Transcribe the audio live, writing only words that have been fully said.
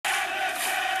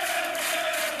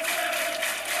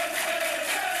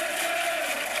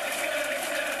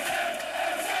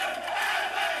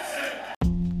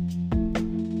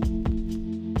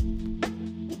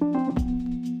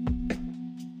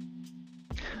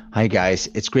Hi guys,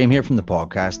 it's Graham here from the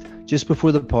podcast. Just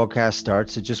before the podcast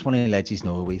starts, I just want to let you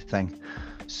know a wee thing.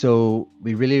 So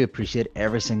we really appreciate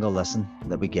every single listen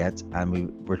that we get,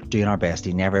 and we're doing our best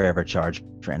to never ever charge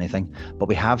for anything. But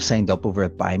we have signed up over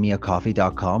at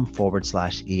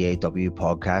buymeacoffee.com/EAW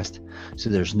podcast. So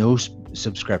there's no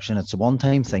subscription. It's a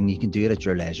one-time thing. You can do it at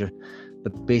your leisure.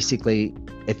 But basically,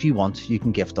 if you want, you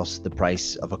can gift us the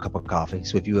price of a cup of coffee.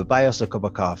 So if you would buy us a cup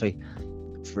of coffee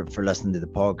for listening to the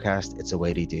podcast, it's a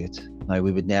way to do it. Now,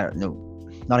 we would never, no,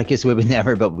 not in case we would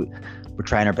never, but we're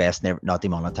trying our best never not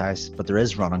demonetize. But there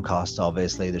is running costs,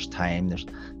 obviously. There's time. There's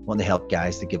want to help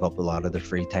guys to give up a lot of their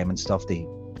free time and stuff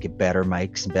to get better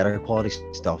mics and better quality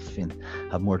stuff and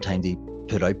have more time to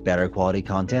put out better quality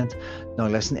content. Now,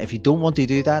 listen, if you don't want to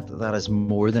do that, that is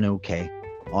more than okay.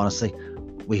 Honestly,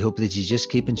 we hope that you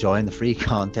just keep enjoying the free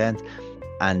content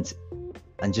and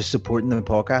just supporting the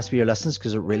podcast for your listens,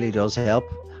 because it really does help.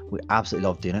 We absolutely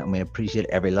love doing it, and we appreciate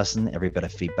every listen, every bit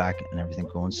of feedback and everything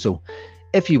going. So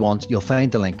if you want, you'll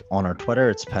find the link on our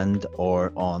Twitter. It's pinned,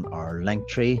 or on our link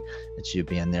tree. It should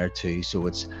be in there too. So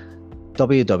it's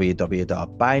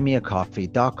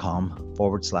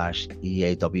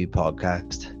www.buymeacoffee.com/EAW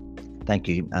podcast. Thank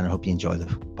you, and I hope you enjoy the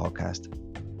podcast.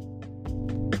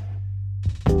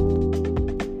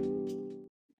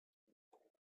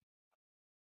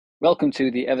 Welcome to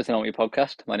the Everton Only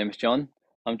podcast. My name is John.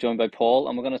 I'm joined by Paul,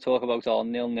 and we're going to talk about our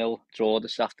 0-0 draw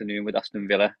this afternoon with Aston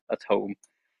Villa at home.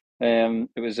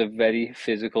 It was a very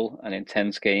physical and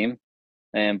intense game.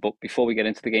 But before we get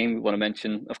into the game, we want to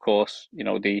mention, of course,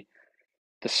 the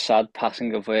sad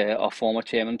passing of our former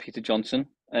chairman, Peter Johnson.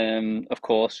 Of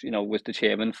course, was the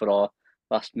chairman for our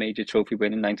last major trophy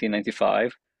win in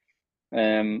 1995.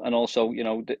 And also,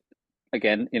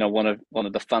 again, one of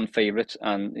the fan favourites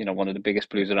and one of the biggest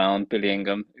blues around, Billy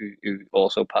Ingham, who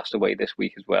also passed away this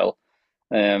week as well.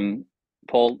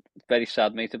 Paul, very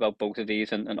sad, mate, about both of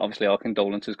these, and obviously our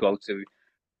condolences go out to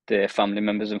their family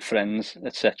members and friends,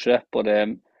 etc. But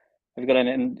have you got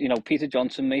anything? Peter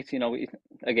Johnson, mate.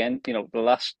 Again, the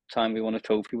last time we won a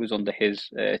trophy was under his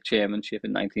chairmanship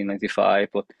in 1995.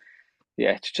 But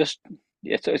yeah,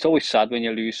 it's always sad when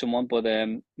you lose someone. But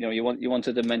you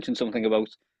wanted to mention something about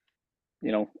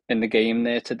in the game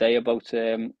there today about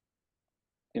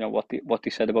what they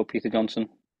said about Peter Johnson.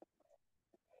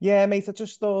 Yeah, mate, I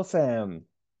just thought the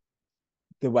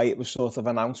way it was sort of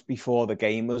announced before the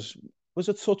game was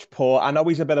a touch poor. I know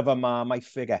he's a bit of a Marmite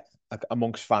figure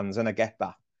amongst fans, and I get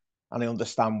that, and I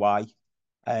understand why.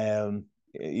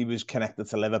 He was connected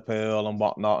to Liverpool and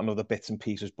whatnot and other bits and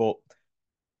pieces, but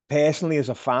personally, as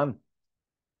a fan,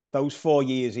 those 4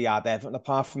 years he had Everton,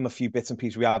 apart from a few bits and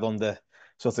pieces we had under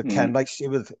sort of Ken, like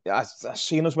I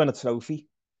seen us win a trophy.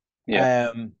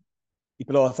 Yeah. He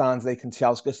brought Andre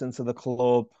Kanchelskis into the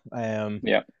club.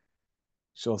 Yeah.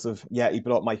 He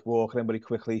brought Mike Walker in, but he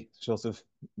quickly sort of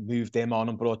moved him on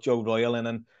and brought Joe Royle in.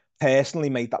 And personally,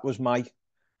 mate, that was my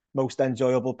most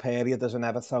enjoyable period as an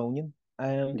Evertonian.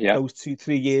 Those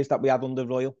 2-3 years that we had under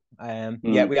Royle.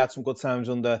 Yeah, we had some good times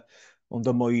under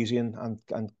Moisey and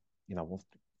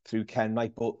through Ken,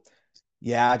 mate. But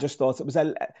yeah, I just thought it was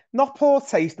not poor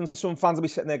taste, and some fans will be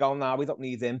sitting there going, "Nah, we don't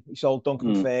need him. He sold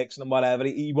Duncan Ferguson and whatever."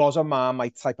 He was a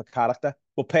Marmite type of character.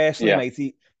 But personally, mate,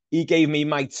 he gave me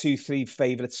my 2-3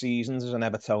 favourite seasons as an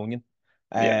Evertonian.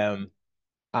 And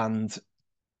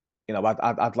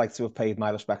I'd like to have paid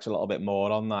my respects a little bit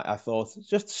more on that. I thought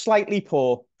just slightly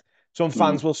poor. Some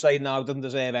fans will say, "No, doesn't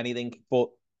deserve anything."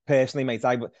 But personally, mate,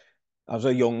 I was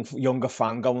a younger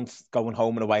fan going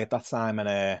home and away at that time,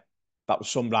 and that was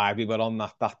some ride we were on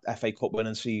that FA Cup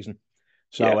winning season.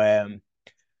 So,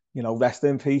 rest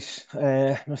in peace,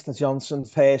 Mr. Johnson.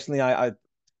 Personally, I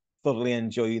thoroughly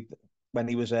enjoyed when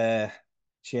he was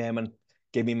chairman.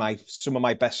 Gave me some of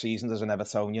my best seasons as an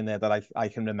Evertonian there that I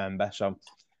can remember. So,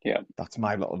 that's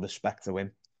my little respect to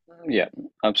him. Yeah,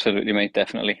 absolutely, mate.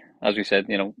 Definitely. As we said,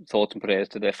 thoughts and prayers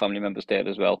to their family members there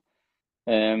as well.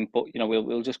 But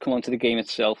we'll just come on to the game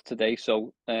itself today.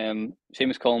 So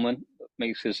Seamus Coleman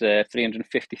makes his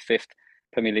 355th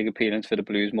Premier League appearance for the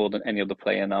Blues, more than any other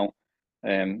player now.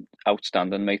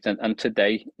 Outstanding, mate. And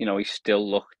today, he still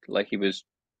looked like he was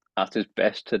at his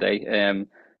best today.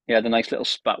 He had a nice little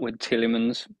spat with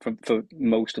Tielemans for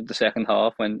most of the second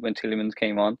half when Tielemans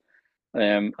came on.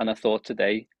 And I thought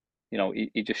today,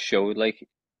 he just showed like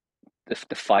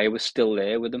the fire was still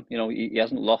there with him. He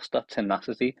hasn't lost that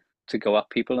tenacity to go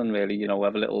at people and really,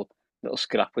 have a little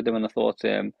scrap with them. And I thought,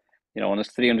 on his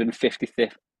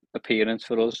 355th appearance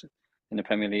for us in the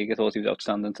Premier League, I thought he was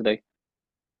outstanding today.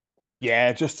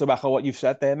 Yeah, just to echo what you've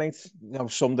said there, mate.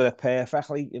 Summed it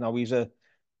perfectly. He's a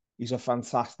He's a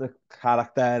fantastic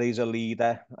character. He's a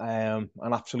leader, an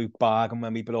absolute bargain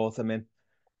when we brought him in.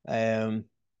 Um,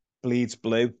 Bleeds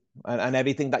blue, and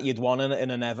everything that you'd want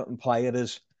in an Everton player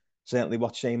is certainly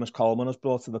what Seamus Coleman has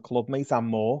brought to the club, mate, and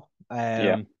more.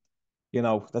 Yeah, You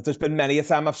know, that there's been many a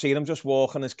time I've seen him just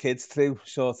walking his kids through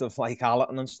sort of like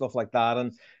Allerton and stuff like that,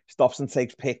 and stops and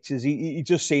takes pictures. He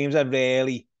just seems a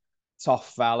really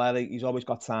tough fella. He's always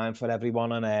got time for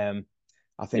everyone, and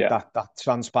I think yeah, that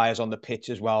transpires on the pitch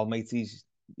as well, mate. He's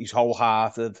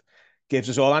wholehearted, gives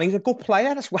us all, and he's a good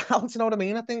player as well. Do you know what I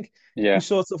mean? I think we yeah,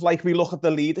 sort of like we look at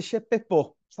the leadership bit,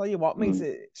 but tell you what, mate,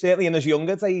 mm, certainly in his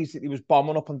younger days, he was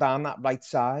bombing up and down that right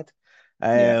side.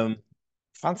 yeah, Um,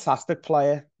 Fantastic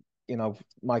player. You know,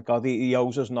 my God, he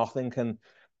owes us nothing, and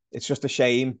it's just a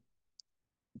shame,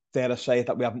 dare I say it,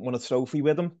 that we haven't won a trophy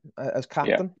with him as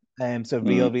yeah, captain. It's a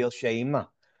mm, real shame that,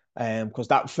 because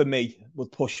that for me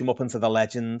would push him up into the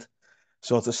legend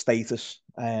sort of status.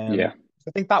 yeah,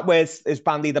 I think that word is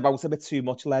bandied about a bit too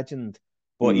much, legend,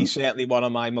 but mm, he's certainly one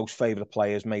of my most favourite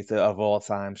players, mate, of all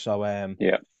time. So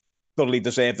yeah, thoroughly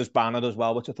deserved his banner as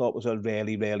well, which I thought was a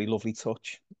really lovely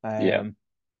touch. yeah,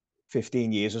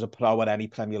 15 years as a pro at any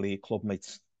Premier League club,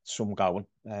 mate, some going.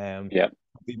 yeah.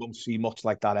 We won't see much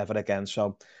like that ever again.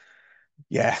 So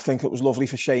yeah, I think it was lovely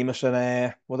for Seamus,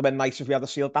 and would have been nice if we had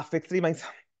sealed that victory, mate.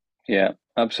 Yeah,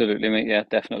 absolutely, mate. Yeah,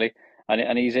 definitely.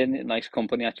 And he's in nice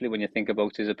company actually when you think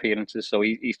about his appearances. So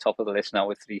he's top of the list now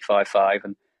with 355,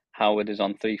 and Howard is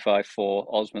on 354,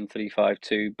 Osman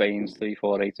 352, Baines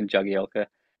 348, and Jagielka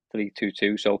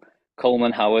 322. So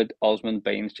Coleman, Howard, Osman,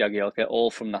 Baines, Jagielka,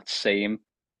 all from that same,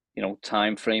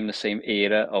 time frame, the same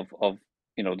era of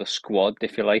the squad,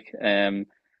 if you like.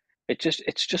 It's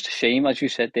just a shame, as you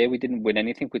said there, we didn't win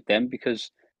anything with them because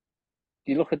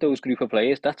you look at those group of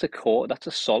players, that's a core, that's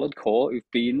a solid core who've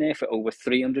been there for over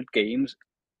 300 games,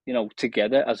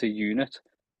 together as a unit,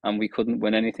 and we couldn't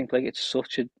win anything. Like, it's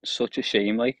such a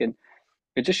shame. Like, and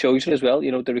it just shows you as well,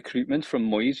 the recruitment from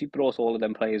Moyes. He brought all of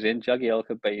them players in: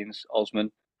 Jagielka, Baines,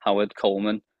 Osman, Howard,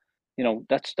 Coleman.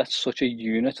 That's such a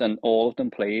unit, and all of them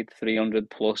played 300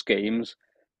 plus games.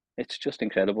 It's just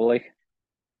incredible. Like,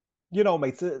 You know,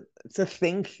 mate, to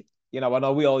think, I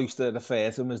know we all used to refer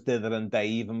to him as Dither and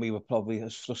Dave, and we were probably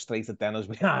as frustrated then as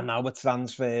we are now with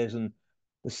transfers and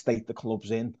the state the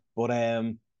club's in. But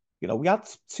we had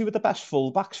two of the best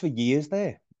fullbacks for years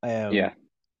there, yeah,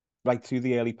 right through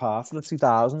the early part of the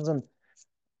 2000s. And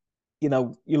you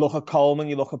look at Coleman,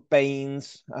 you look at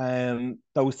Baines,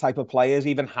 those type of players,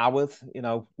 even Howard.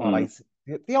 All mm, right,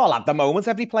 they all have the moments.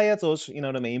 Every player does, you know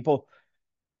what I mean? But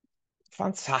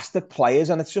fantastic players,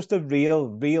 and it's just a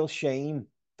real shame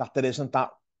that there isn't that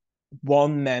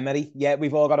one memory. Yeah,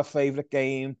 we've all got a favourite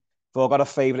game, we've all got a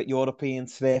favourite European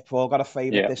trip, we've all got a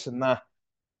favourite yeah, this and that,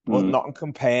 but mm, nothing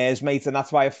compares, mate. And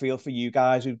that's why I feel for you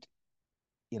guys who,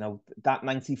 that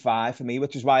 95 for me,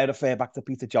 which is why I refer back to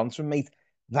Peter Johnson, mate.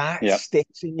 That yeah,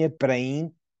 sticks in your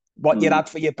brain. What you mm, had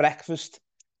for your breakfast,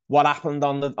 what happened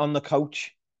on the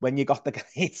coach when you got the.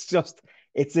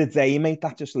 It's a day, mate,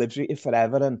 that just lives with you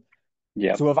forever. And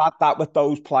yeah, to have had that with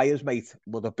those players, mate,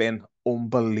 would have been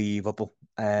unbelievable.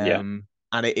 yeah,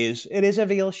 And it is a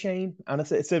real shame, and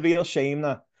it's a real shame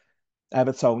that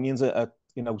Evertonians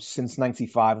since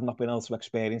 '95 have not been able to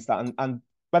experience that. And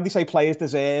when they say players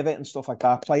deserve it and stuff like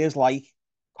that, players like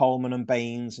Coleman and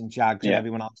Baines and Jags and yeah,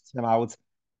 everyone else, Tim Howard,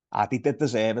 they did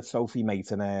deserve it, Sophie,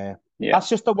 mate. And yeah, that's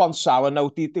just the one sour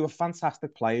note. They were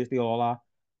fantastic players, they all are.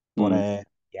 But mm,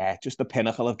 yeah, just the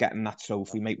pinnacle of getting that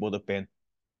trophy, mate, would have been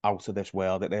out of this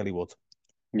world. It really would.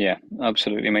 yeah,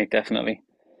 absolutely, mate, definitely.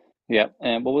 Yeah,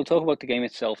 well, we'll talk about the game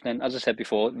itself then. As I said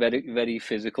before, very, very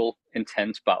physical,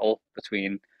 intense battle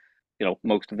between,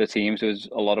 most of the teams. There was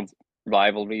a lot of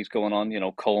rivalries going on,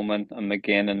 Coleman and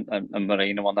McGinn and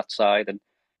Moreno on that side, and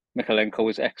Mikhalenko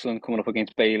was excellent coming up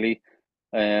against Bailey.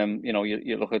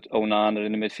 You look at Onana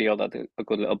in the midfield, had a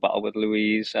good little battle with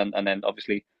Louise, and then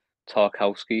obviously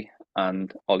Tarkowski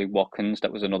and Ollie Watkins.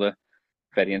 That was another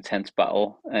very intense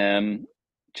battle.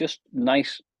 Just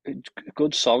nice,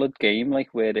 good, solid game, like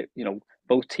where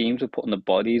both teams were putting the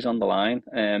bodies on the line.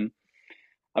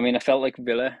 I mean, I felt like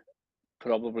Villa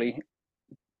probably,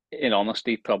 in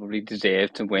honesty, probably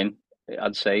deserved to win.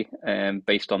 I'd say,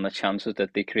 based on the chances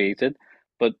that they created,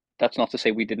 but that's not to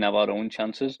say we didn't have our own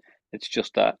chances. It's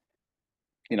just that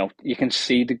you can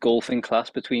see the golfing class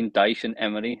between Dyche and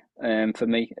Emery. For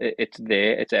me, it's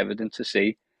there. It's evident to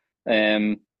see.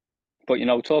 Um, but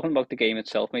talking about the game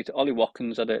itself, mate, Ollie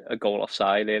Watkins had a goal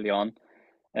offside early on,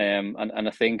 and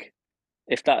I think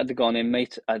if that had gone in,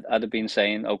 mate, I'd have been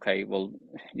saying, okay, well,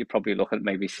 you probably look at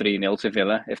maybe 3-0 to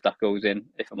Villa if that goes in.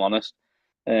 If I'm honest,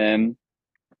 um,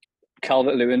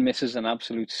 Calvert-Lewin misses an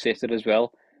absolute sitter as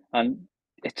well, and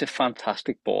it's a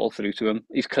fantastic ball through to him.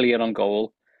 He's clear on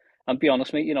goal, and be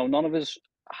honest, mate, none of us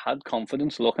had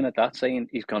confidence looking at that, saying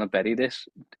he's going to bury this,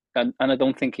 and I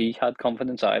don't think he had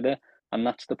confidence either, and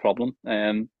that's the problem.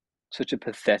 Such a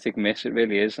pathetic miss, it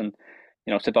really is, and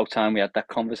it's about time we had that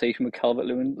conversation with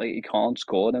Calvert-Lewin. Like, he can't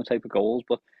score them type of goals,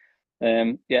 but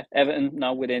yeah, Everton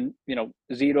now within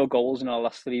 0 goals in our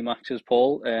last 3 matches.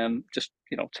 Paul, just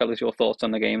tell us your thoughts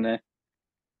on the game there.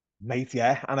 Mate,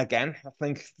 yeah. And again, I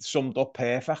think summed up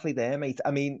perfectly there, mate.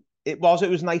 I mean, it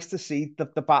was nice to see the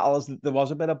battles. There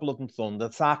was a bit of blood and thunder.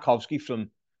 Tarkowski from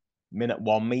minute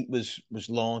one, mate, was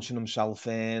launching himself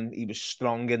in. He was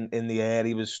strong in the air.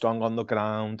 He was strong on the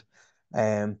ground.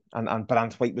 And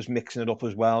Brantwaite was mixing it up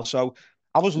as well. So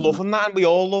I was loving that, and we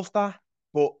all loved that.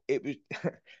 But it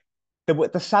was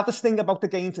the saddest thing about the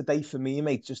game today for me,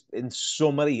 mate, just in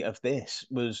summary of this,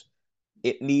 was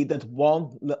it needed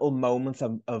one little moment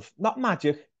of not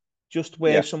magic, just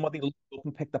where Yeah. somebody looked up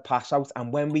and picked the pass out.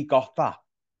 And when we got that,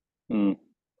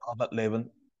 Albert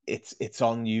Lewin, it's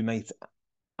on you, mate.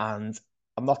 And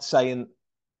I'm not saying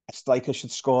a striker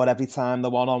should score every time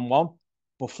the one-on-one,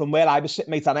 but from where I was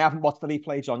sitting, mate, and I haven't watched the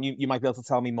replay, John, you might be able to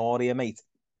tell me more here, mate.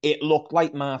 It looked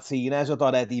like Martinez had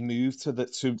already moved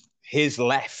to his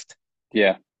left.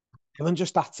 Yeah. Even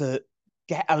just had to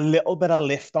get a little bit of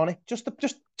lift on it, just a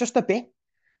bit.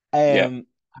 Yeah. It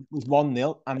was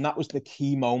 1-0, and that was the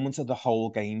key moment of the whole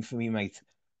game for me, mate.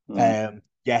 Yeah,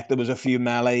 there was a few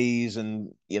melees,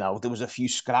 and there was a few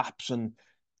scraps and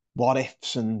what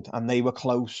ifs, and they were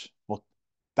close. But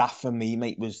that for me,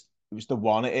 mate, was the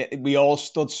one. We all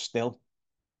stood still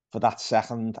for that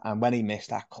second, and when he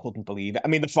missed, I couldn't believe it. I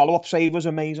mean, the follow-up save was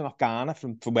amazing off Garner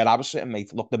from where I was sitting,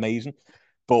 mate. It looked amazing,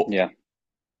 but Yeah.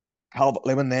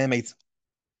 Calvert-Lewin there, mate.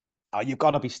 Oh, you've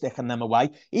got to be sticking them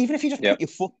away. Even if you just Yeah. put your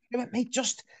foot through it, mate,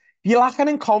 just, you're lacking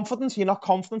in confidence, you're not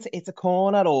confident to hit a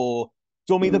corner or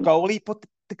dummy the goalie, but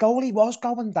the goalie was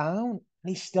going down and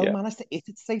he still Yeah. managed to hit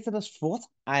it straight to his foot.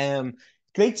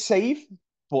 Great save,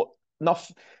 but not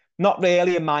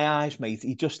really in my eyes, mate.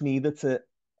 He just needed to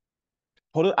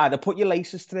either put your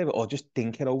laces through it or just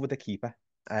dink it over the keeper.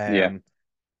 Yeah.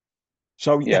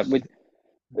 So Yeah. it's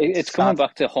It's coming sad.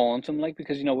 back to haunt him, like,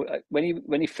 because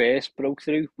when he first broke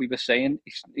through, we were saying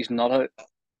he's not a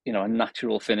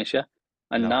natural finisher,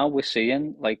 and No. now we're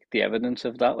seeing like the evidence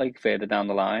of that, like further down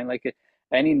the line. Like,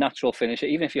 any natural finisher,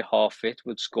 even if you're half fit,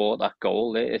 would score that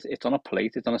goal. It's on a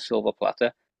plate, it's on a silver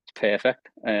platter, it's perfect.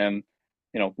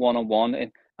 1-on-one,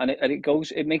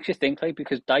 it makes you think, like,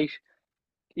 because Dyche,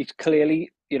 he's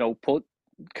clearly put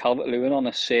Calvert-Lewin on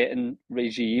a certain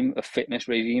regime, a fitness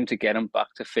regime, to get him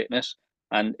back to fitness.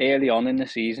 And early on in the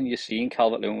season, you're seeing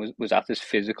Calvert-Lewin was at his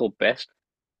physical best.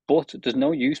 But there's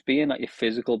no use being at your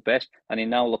physical best, and he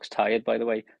now looks tired, by the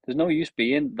way. There's no use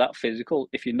being that physical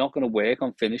if you're not going to work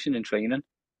on finishing and training,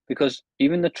 because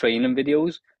even the training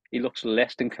videos, he looks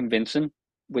less than convincing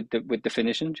with the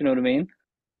finishing. Do you know what I mean?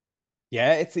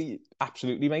 Yeah,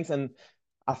 absolutely, mate. And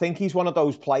I think he's one of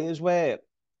those players where,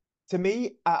 to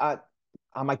me, I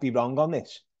might be wrong on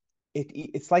this.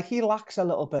 It's like he lacks a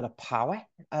little bit of power.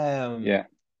 Yeah.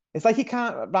 It's like he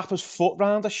can't wrap his foot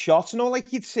round a shot.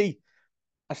 Like you'd see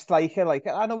a striker, like,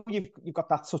 I know you've got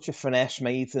that touch of finesse,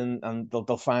 mate, and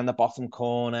they'll find the bottom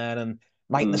corner and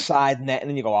right in the side netting,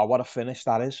 and you go, oh, what a finish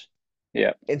that is.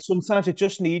 Yeah. And sometimes it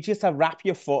just needs you to wrap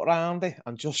your foot around it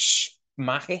and just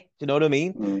smack it. Do you know what I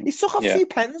mean? He's took a Yeah. few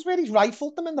pens where he's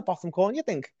rifled them in the bottom corner. You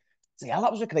think, yeah,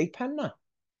 that was a great pen, that.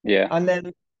 Yeah. And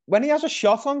then when he has a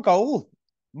shot on goal,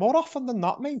 more often than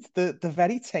not, mate, the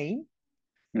very tame.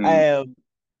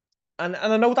 And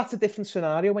I know that's a different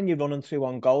scenario when you're running through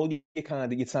on goal. You're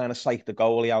trying to psych the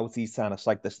goalie out, he's trying to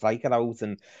psych the striker out,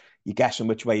 and you're guessing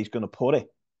which way he's going to put it.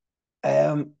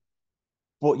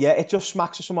 But yeah, it just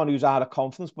smacks of someone who's out of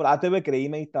confidence. But I do agree,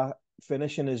 mate, that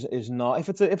finishing is not. If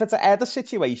it's a header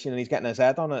situation and he's getting his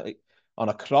head on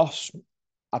a cross,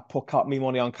 I'd put me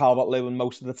money on Calvert Lewin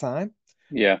most of the time.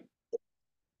 Yeah.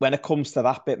 When it comes to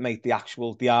that bit, mate, the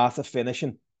art of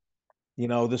finishing,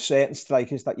 there's certain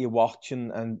strikers that you watch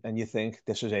and you think,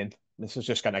 this is in. This is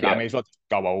just gonna go. I may as well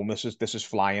go home. This is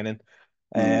flying in.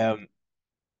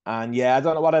 And yeah, I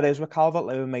don't know what it is with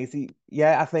Calvert-Lewin, mate.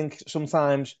 I think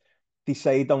sometimes they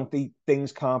say, don't they,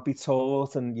 things can't be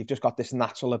taught, and you've just got this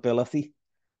natural ability.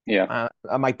 Yeah.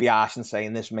 I might be harsh in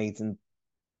saying this, mate, and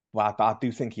well, I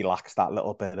do think he lacks that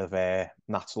little bit of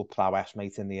natural prowess,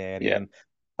 mate, in the area. Yeah. And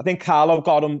I think Carlo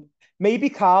got him. Maybe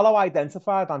Carlo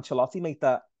identified Ancelotti, mate,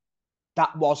 that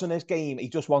wasn't his game. He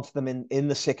just wanted them in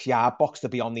the 6-yard box to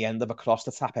be on the end of a cross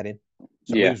to tap it in.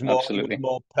 So Yeah, he was absolutely.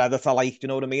 more predator-like, do you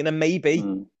know what I mean? And maybe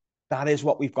that is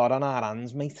what we've got on our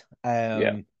hands, mate.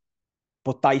 Yeah,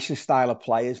 But Dyche's style of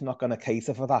play is not going to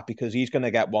cater for that because he's going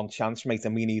to get one chance, mate,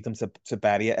 and we need him to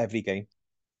bury it every game.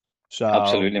 So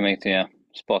absolutely, mate. Yeah,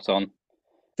 spot on.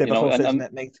 You know, difficult, and isn't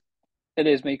it, mate? it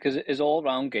is, mate, because his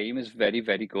all-round game is very,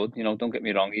 very good. You know, don't get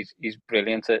me wrong, he's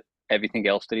brilliant at everything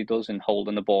else that he does in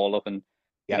holding the ball up and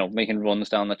Yeah. making runs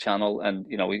down the channel, and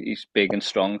he's big and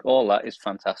strong. All that is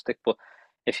fantastic, but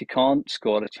if you can't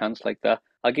score a chance like that,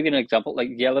 I'll give you an example. Like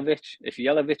Yelovich, if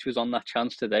Yelovich was on that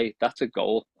chance today, that's a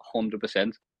goal,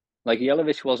 100%. Like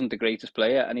Yelovich wasn't the greatest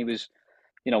player, and he was,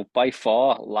 by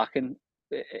far lacking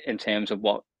in terms of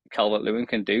what Calvert-Lewin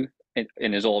can do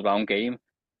in his all-round game.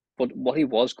 But what he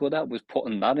was good at was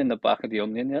putting that in the back of the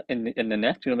onion in the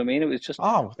net. You know what I mean?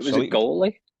 Oh, It was a absolutely. goal,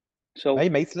 like. So Hey,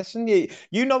 mate, listen,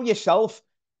 you know yourself.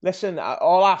 Listen,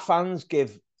 all our fans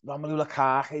give Romelu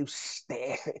Lukaku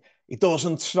stick. He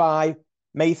doesn't try.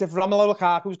 Mate, if Romelu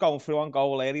Lukaku's going through on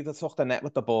goal there, he'd have took the net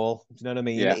with the ball. Do you know what I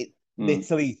mean? yeah, mm,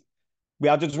 Literally, we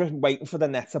are just waiting for the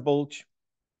net to bulge.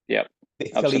 yeah,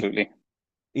 Literally, absolutely,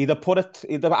 either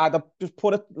just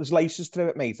put it his laces through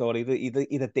it, mate, or either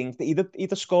dinked it,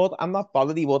 either scored. I'm not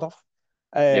bothered. He would have.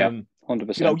 yeah, Um, hundred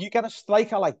you know, percent, you get a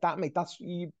striker like that, mate. That's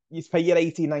you pay your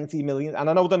 80, 90 million. And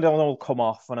I know that they'll come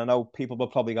off, and I know people will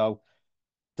probably go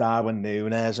Darwin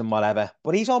Núñez and whatever.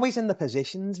 But he's always in the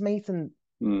positions, mate. And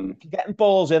mm, if you're getting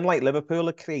balls in like Liverpool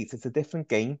are create, it's a different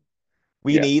game.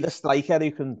 We yeah, need a striker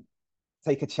who can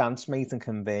take a chance, mate, and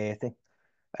convert it.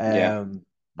 yeah.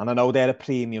 And I know they're a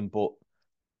premium, but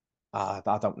I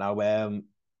don't know.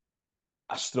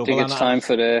 I Do you struggle, think and it's time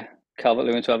for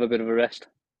Calvert-Lewin to have a bit of a rest?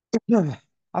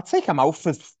 I'd take him out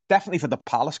for definitely for the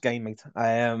Palace game, mate.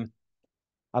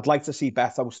 I'd like to see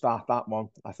Beto start that one.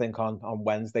 I think on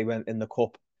Wednesday when in the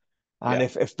cup. And Yeah,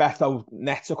 if Beto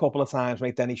nets a couple of times,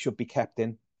 mate, then he should be kept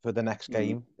in for the next mm,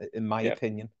 game, in my yeah,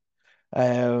 opinion.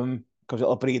 Because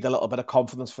it'll breed a little bit of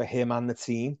confidence for him and the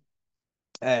team.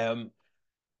 Um,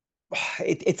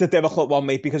 it's a difficult one,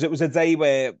 mate, because it was a day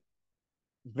where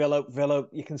Villa,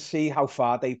 you can see how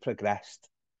far they progressed.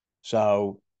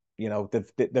 So, you know,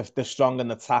 they're strong in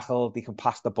the tackle. They can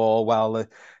pass the ball well.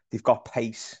 They've got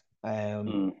pace.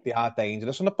 mm, They are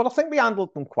dangerous. But I think we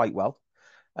handled them quite well.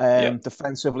 yeah,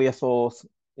 Defensively, I thought,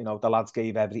 you know, the lads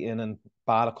gave everything and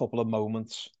bar a couple of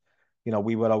moments, you know,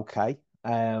 we were okay.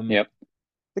 yeah,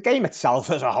 The game itself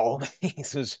as a whole,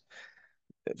 it was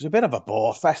a bit of a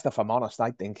bore fest, if I'm honest,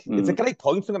 I think. It's a mm, great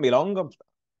point, don't get me wrong.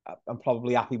 I'm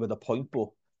probably happy with the point, but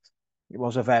it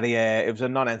was a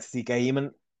non-entity game,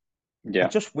 and I yeah,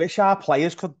 just wish our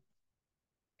players could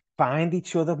find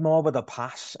each other more with a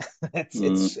pass.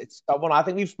 mm, It's someone I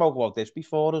think we've spoken about this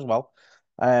before as well.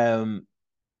 Um,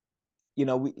 you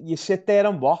know, you sit there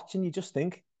and watch, and you just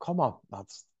think, come on,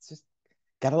 lads, just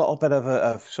get a little bit of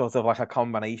a sort of like a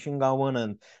combination going,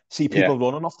 and see yeah, people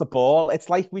running off the ball. It's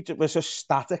like we're just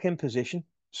static in position.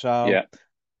 So yeah.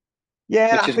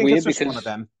 yeah, Which I is think it's weird just one of because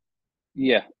them.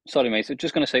 Yeah, sorry, mate. I'm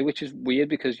just going to say, which is weird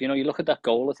because you look at that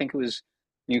goal. I think it was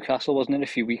Newcastle, wasn't it, a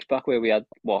few weeks back where we had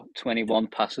 21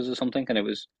 passes or something, and it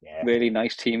was Yeah. really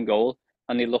nice team goal,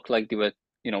 and they looked like they were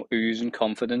oozing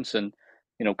confidence and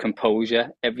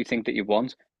composure, everything that you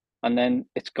want, and then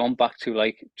it's gone back to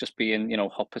like just being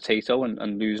hot potato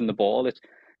and losing the ball.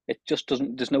 It just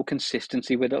doesn't. There's no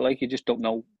consistency with it. Like you just don't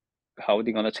know how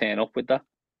they're going to turn up with that.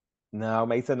 No,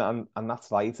 mate, and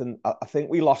that's right. And I think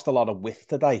we lost a lot of width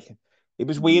today. It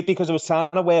was Mm, weird because I was trying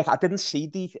to work. I didn't see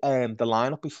the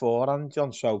lineup before, and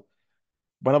John. So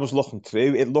when I was looking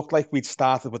through, it looked like we'd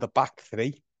started with a back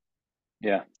three.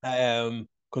 yeah.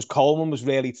 Because Coleman was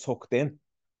really tucked in,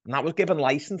 and that was giving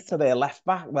license to their left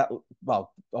back.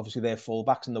 Well, obviously their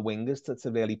fullbacks and the wingers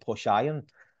to really push high. And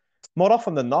more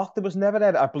often than not, there was never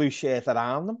a blue shirt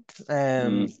around them.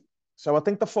 Mm, So I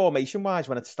think the formation wise,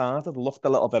 when it started, looked a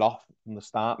little bit off from the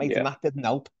start, mate, and yeah. that didn't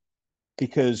help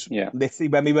because Yeah. literally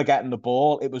when we were getting the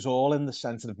ball, it was all in the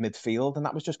centre of midfield, and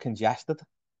that was just congested.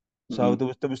 So Hmm.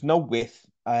 there was no width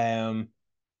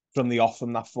from the off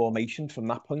from that formation from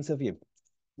that point of view.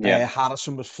 Yeah.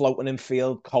 Harrison was floating in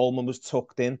field. Coleman was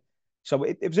tucked in. So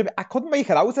it was a bit, I couldn't make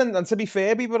it out. And to be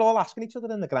fair, we were all asking each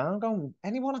other in the ground, going,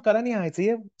 anyone got any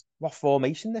idea what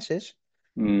formation this is?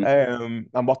 Mm,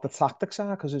 And what the tactics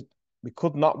are? Because we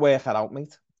could not work it out,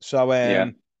 mate. So yeah.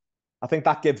 I think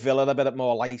that gave Villa a bit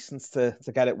more license to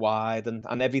get it wide. And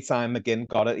every time McGinn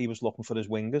got it, he was looking for his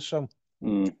wingers. So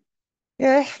Mm,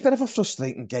 yeah, bit of a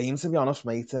frustrating game, to be honest,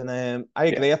 mate. And I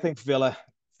yeah. agree. I think Villa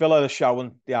are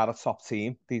showing they are a top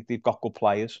team. They've got good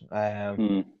players.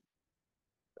 Mm,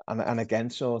 And again,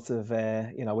 sort of,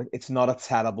 it's not a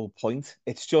terrible point.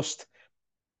 It's just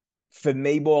for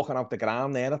me, walking out the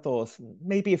ground there, I thought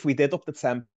maybe if we did up the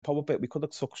tempo a bit, we could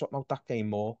have took something out that game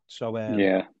more. So,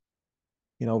 Yeah,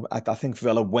 I think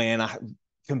Villa weren't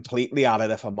completely at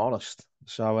it, if I'm honest.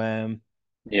 So, yeah,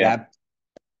 yeah,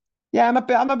 yeah, I'm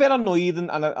a bit annoyed and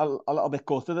a little bit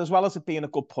gutted, as well as it being a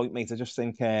good point, mate. I just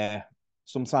think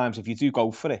sometimes if you do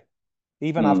go for it,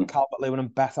 even have mm, Calvert-Lewin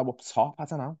and better up top, I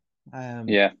don't know.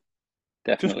 yeah,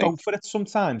 Just definitely. go for it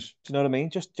sometimes. Do you know what I mean?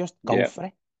 Just go Yeah, for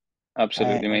it.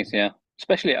 absolutely, mate. Um, Yeah,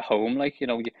 especially at home. Like,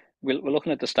 we're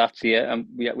looking at the stats here, and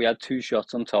we had 2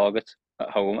 shots on target at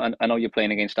home. And I know you're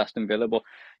playing against Aston Villa, but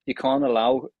you can't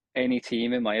allow any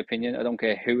team, in my opinion, I don't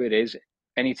care who it is,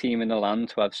 any team in the land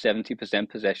to have 70%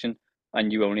 possession,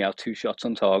 and you only have 2 shots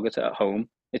on target at home.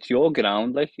 It's your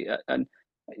ground, like, and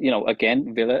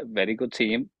again, Villa, very good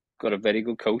team, got a very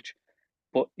good coach.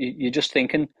 But you're just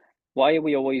thinking, why are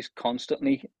we always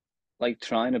constantly like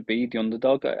trying to be the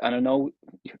underdog? And I know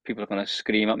people are going to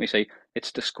scream at me, say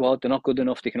it's the squad, they're not good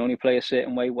enough, they can only play a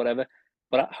certain way, whatever.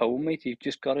 But at home, mate, you've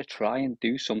just got to try and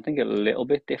do something a little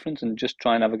bit different and just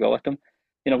try and have a go at them.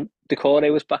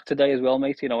 Decore was back today as well,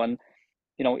 mate. And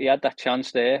he had that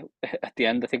chance there at the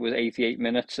end. I think it was 88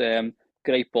 minutes.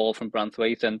 Great ball from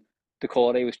Branthwaite, and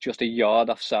Decore was just a yard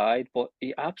offside, but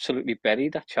he absolutely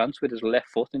buried that chance with his left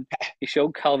foot, and he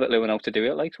showed Calvert-Lewin how to do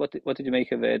it. Like, what did you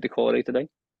make of Decore today?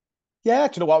 yeah,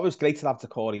 do you know what? It was great to have the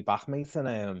Corey back, mate.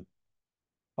 And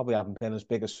probably haven't been as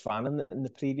big as fan in the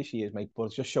previous years, mate. But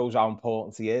it just shows how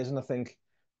important he is. And I think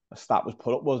a stat was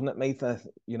put up, wasn't it, mate?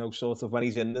 Sort of when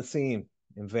he's in the team,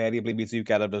 invariably we do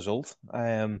get a result.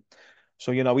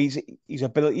 So he's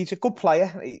a good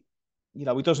player. He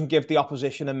doesn't give the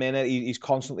opposition a minute. He's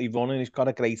constantly running. He's got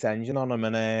a great engine on him,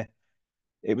 and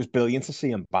it was brilliant to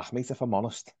see him back, mate. If I'm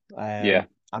honest, Yeah,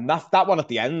 and that one at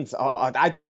the end,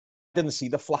 I didn't see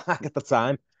the flag at the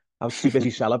time. I was too busy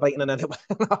celebrating, and then it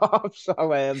went off.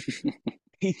 So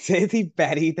he did. He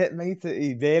buried it, mate.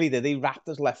 He really did. He wrapped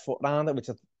his left foot around it, which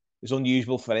is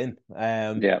unusual for him.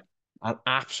 yeah, And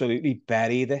absolutely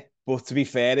buried it. But to be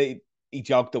fair, he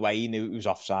jogged away. He knew it was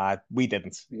offside. We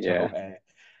didn't. So yeah. it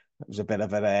was a bit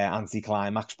of an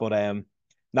anti-climax. But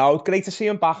no, great to see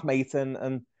him back, mate.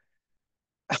 And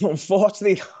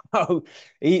unfortunately, no,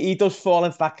 he does fall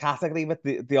into that category with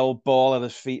the old ball at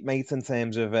his feet, mate, in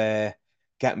terms of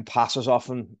getting passes off.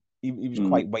 And he was Mm,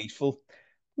 quite wasteful.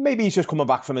 Maybe he's just coming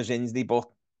back from his injury, but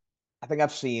I think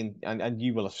I've seen, and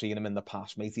you will have seen him in the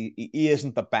past, mate. He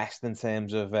isn't the best in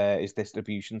terms of his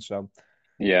distribution. So,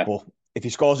 yeah, but if he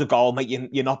scores a goal, mate,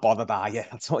 you're not bothered, are you?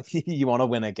 That's what you want to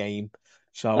win a game.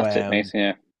 So, that's it, mate.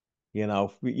 Yeah,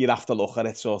 you'd have to look at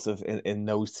it sort of in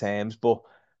those terms. But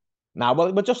now,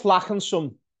 we're just lacking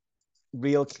some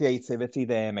real creativity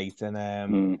there, mate. And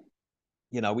mm,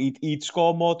 he'd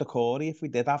score more Decore if we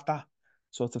did have that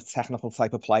sort of technical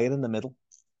type of player in the middle.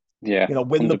 yeah,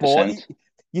 Win the ball. 100%.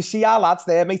 You see our lads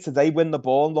there, mate, today win the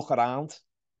ball and look around.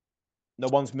 No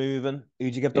one's moving. Who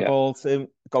do you give the Yeah, ball to?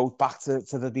 Go back to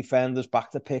the defenders,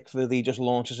 back to Pickford. He just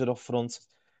launches it up front.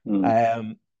 mm,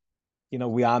 Um,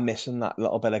 we are missing that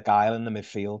little bit of guile in the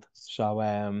midfield. So,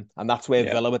 and that's where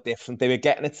yeah, Villa were different. They were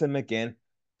getting it to McGinn,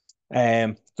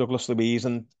 Douglas Luiz,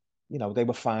 and they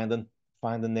were finding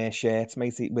their shirts,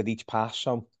 mate, with each pass.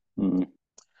 So, mm,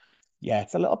 yeah,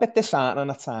 it's a little bit disheartening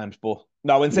at times, but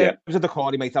no, in yeah, terms of the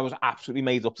Corey, mate, I was absolutely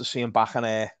made up to see him back,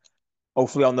 and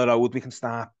hopefully on the road we can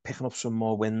start picking up some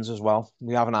more wins as well.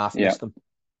 We haven't half yeah. missed them.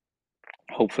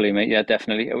 Hopefully, mate. Yeah,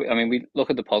 definitely. I mean, we look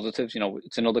at the positives.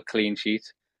 It's another clean sheet.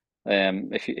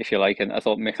 If you like, and I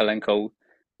thought Michalenko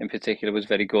in particular was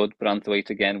very good. Branthwaite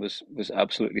again was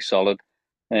absolutely solid.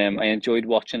 I Yeah, enjoyed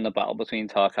watching the battle between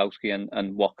Tarkowski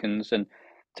and Watkins. And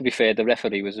to be fair, the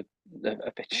referee was a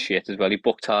bit shit as well. He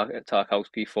booked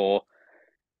Tarkowski for,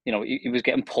 he was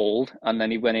getting pulled, and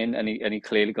then he went in and he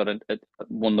clearly got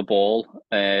won the ball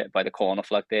by the corner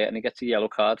flag there, and he gets a yellow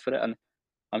card for it. And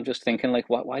I'm just thinking, like,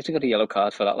 why has he got a yellow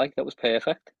card for that? Like, that was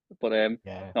perfect. But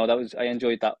yeah, no, I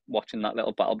enjoyed that, watching that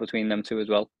little battle between them two as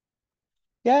well.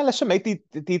 yeah. Listen, mate,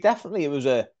 they definitely it was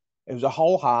a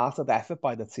wholehearted effort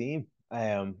by the team.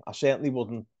 I certainly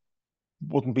wouldn't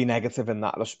be negative in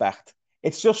that respect.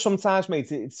 It's just sometimes,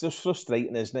 mate, it's just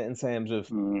frustrating, isn't it, in terms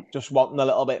of Mm, just wanting a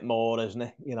little bit more, isn't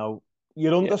it? You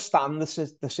yeah, understand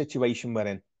the situation we're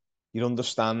in. You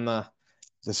understand that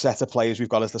the set of players we've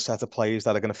got is the set of players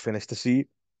that are going to finish the season.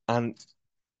 And,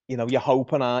 you're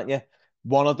hoping, aren't you?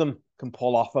 One of them can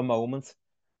pull off a moment.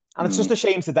 And it's just mm, a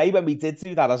shame today when we did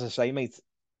do that, as I say, mate,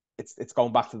 it's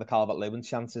going back to the Calvert-Lewin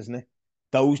chance, isn't it?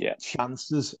 Those yeah,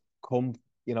 chances come,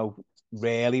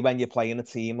 rarely when you're playing a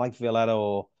team like Villa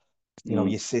or mm,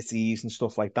 your cities and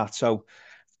stuff like that. So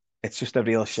it's just a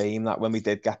real shame that when we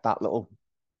did get that little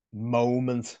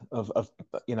moment of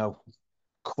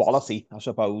quality, I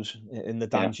suppose, in the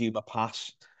Yeah. Dan Juma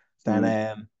pass, then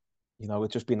Mm.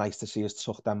 it'd just be nice to see us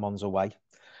tuck them ones away.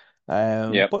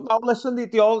 Yeah. But no, listen,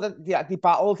 the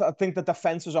battles. I think the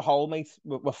defense as a whole, mate,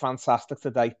 were fantastic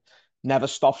today. Never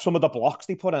stopped. Some of the blocks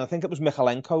they put in, I think it was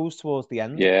Michalenko's towards the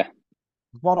end. Yeah.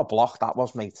 What a block that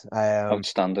was, mate.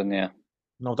 Outstanding. Yeah.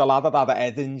 The lad that had a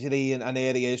head injury, and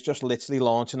here he is, just literally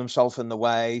launching himself in the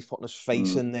way, putting his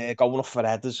face Mm. in there, going up for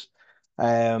headers.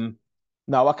 Um,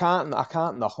 no, I can't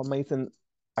knock him, mate. And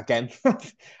again,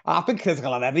 I've been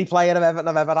critical of every player of Everton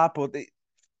I've ever had, but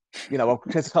I'm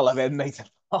critical of him, mate.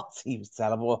 Oh, he was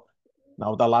terrible.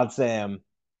 No, the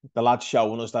lad's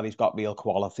showing us that he's got real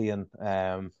quality, and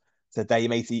today,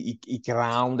 mate, he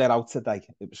ground it out today.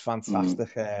 It was Mm.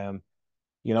 fantastic.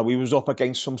 We was up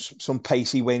against some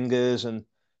pacey wingers, and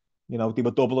they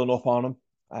were doubling up on him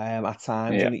at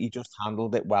times, Yeah. and he just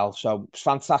handled it well. So it's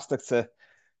fantastic to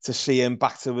see him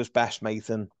back to his best, mate.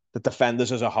 And the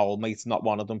defenders as a whole, mate, not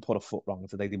one of them put a foot wrong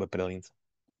today. They were brilliant.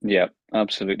 Yeah.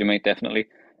 Absolutely, mate. Definitely.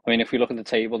 I mean, if we look at the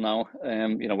table now,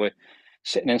 we're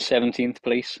sitting in 17th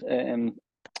place.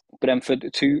 Brentford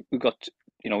two.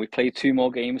 We played two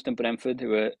more games than Brentford, who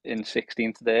were in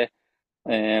 16th there.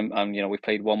 And we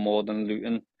played one more than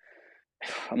Luton.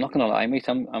 I'm not gonna lie, mate.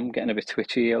 I'm getting a bit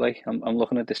twitchy here. Like I'm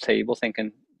looking at this table,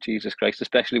 thinking, Jesus Christ,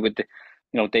 especially with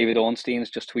David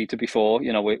Ornstein's just tweeted before.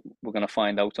 We're gonna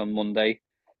find out on Monday,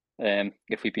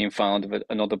 if we've been found with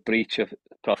another breach of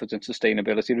profits and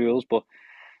sustainability rules. But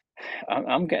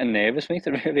I'm getting nervous, mate.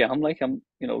 I really am. Like I'm,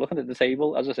 looking at the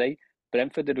table. As I say,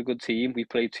 Brentford did a good team. We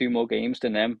played two more games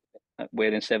than them.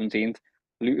 We're in 17th.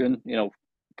 Luton,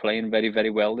 playing very, very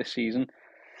well this season.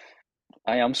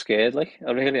 I am scared. Like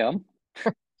I really am.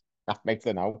 That makes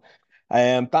it now.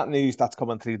 That news that's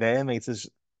coming through there, mate, has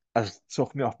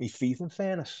took me off my feet. In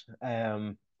fairness,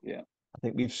 Yeah. I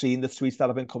think we've seen the tweets that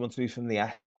have been coming through from the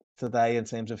F today in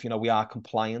terms of we are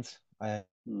compliant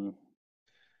Mm.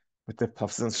 with the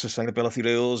sustainability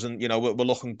rules, and we're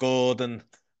looking good, and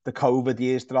the COVID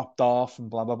years dropped off, and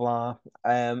blah blah blah.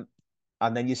 And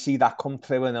then you see that come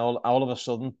through, and all of a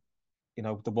sudden,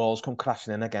 the walls come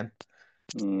crashing in again,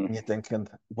 Mm. and you're thinking,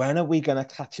 when are we going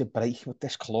to catch a break with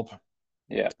this club?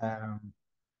 Yeah. I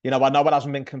know it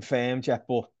hasn't been confirmed yet,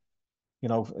 but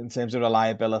in terms of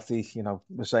reliability,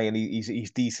 we're saying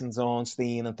he's decent on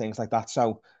Steam and things like that.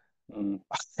 So Mm.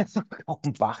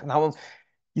 going back now,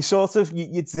 you sort of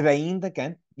you're drained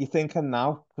again. You're thinking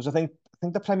now, because I think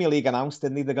the Premier League announced,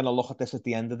 didn't they? They're going to look at this at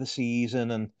the end of the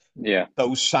season, and Yeah.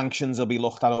 those sanctions will be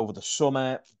looked at over the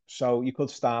summer. So you could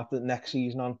start the next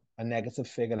season on a negative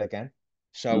figure again.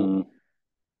 So Mm.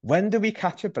 when do we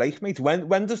catch a break, mate?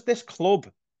 When does this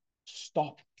club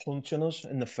stop punching us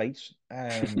in the face?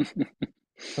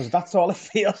 Because that's all it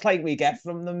feels like we get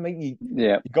from them, mate.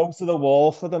 Yeah. You go to the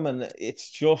wall for them, and it's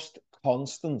just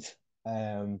constant.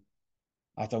 Um,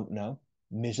 I don't know,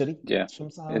 misery. Yeah. It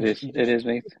Sometimes is. you It just is,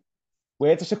 mate.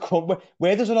 where does it come?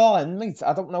 Where does it all end, mate?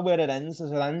 I don't know where it ends.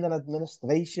 Does it end in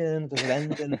administration? Does it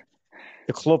end in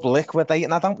the club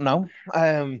liquidating? I don't know.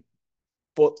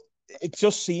 But it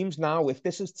just seems now, if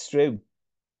this is true,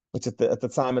 which at the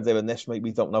time of doing this, mate,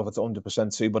 we don't know if it's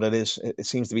 100% true, but it is. It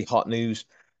seems to be hot news.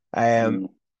 Um,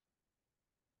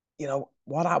 Mm.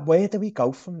 where do we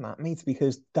go from that, mate?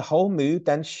 Because the whole mood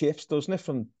then shifts, doesn't it,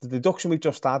 from the deduction we've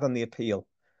just had on the appeal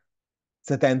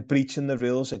to then breaching the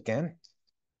rules again.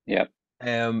 Yeah.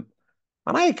 Um,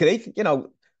 and I agree.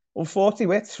 Unfortunately,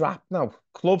 we're trapped now.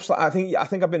 Clubs, I think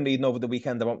I've been reading over the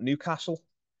weekend about Newcastle.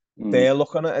 Mm. They're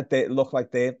looking at it. They look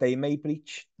like they may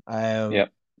breach. Yeah.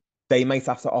 They might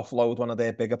have to offload one of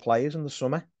their bigger players in the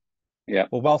summer. Yeah.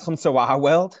 Well, welcome to our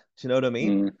world. Do you know what I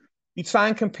mean? Mm. You try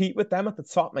and compete with them at the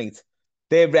top, mate.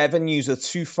 Their revenues are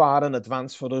too far in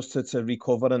advance for us to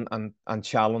recover and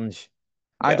challenge.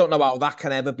 I Yeah. don't know how that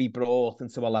can ever be brought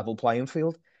into a level playing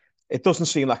field. It doesn't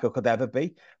seem like it could ever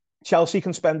be. Chelsea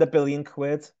can spend £1 billion.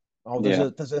 Oh,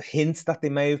 there's Yeah. a hint that they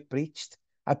may have breached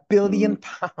 £1 billion,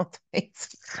 Mm. mate.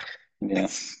 Yeah.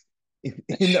 It's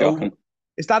In over, shocking.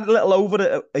 is that a little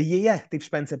over a year? They've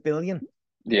spent £1 billion.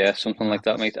 Yeah, something like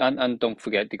that, Madness. mate. And don't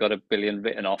forget they got £1 billion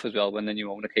written off as well when the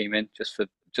new owner came in, just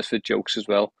for jokes as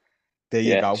well. There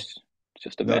you Yeah, go. it's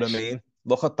just a You know what I mess. mean?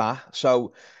 Look at that.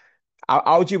 So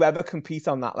how would you ever compete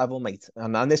on that level, mate?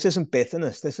 And this isn't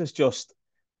bitterness. This is just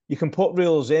you can put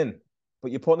rules in,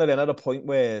 but you're putting it in at a point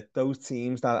where those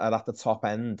teams that are at the top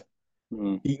end,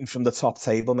 Mm. eating from the top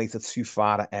table, mate, are too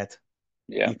far ahead.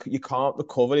 Yeah. You can't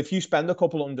recover. If you spend a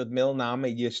couple 100 mil now,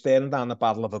 mate, you're staring down the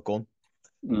barrel of a gun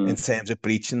in Mm. terms of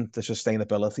breaching the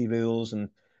sustainability rules. And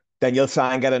then you'll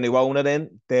try and get a new owner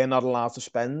in. They're not allowed to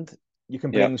spend. You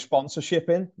can Yeah. bring sponsorship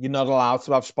in. You're not allowed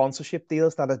to have sponsorship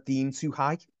deals that are deemed too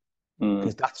high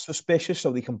because that's suspicious,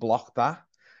 so they can block that.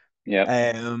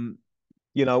 Yeah.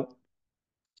 You know,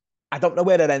 I don't know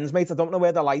where it ends, mate. I don't know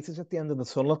where the light is at the end of the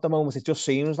tunnel at the moment. It just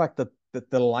seems like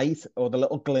the light or the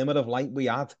little glimmer of light we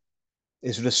had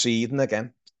is receding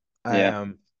again. Yeah.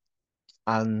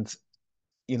 And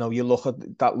you look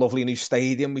at that lovely new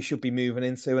stadium we should be moving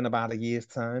into in about a year's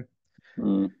time.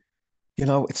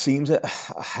 It seems a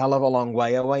hell of a long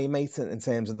way away, mate, in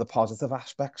terms of the positive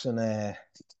aspects. And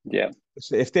Yeah.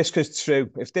 if this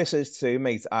is true,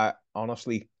 mate, I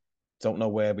honestly don't know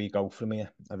where we go from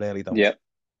here. I really don't. Yeah.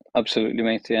 Absolutely,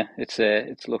 mate. Yeah,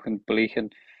 it's looking bleak,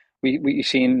 and we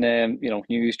seen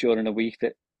news during the week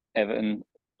that Everton,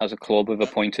 as a club, have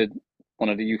appointed one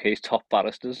of the UK's top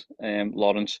barristers,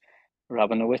 Lawrence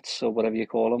Rabinowitz or whatever you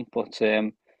call him. But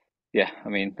yeah, I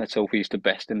mean, let's hope he's the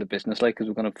best in the business, like, because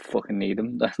we're gonna fucking need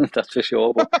him. That's for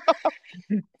sure. But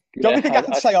The only yeah, thing I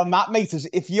can say on that, mate, is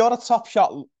if you're a top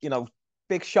shot,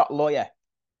 big shot lawyer,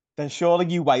 then surely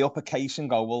you weigh up a case and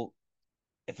go, well,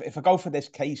 if I go for this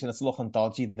case and it's looking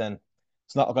dodgy, then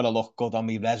it's not going to look good on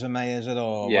my resume, is it,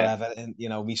 or yeah, whatever, and my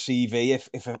CV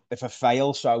if I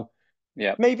fail. So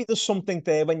yeah, maybe there's something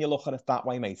there when you look at it that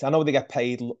way, mate. I know they get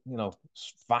paid,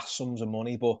 vast sums of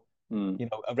money, but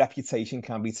a reputation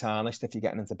can be tarnished if you're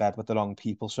getting into bed with the wrong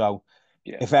people. So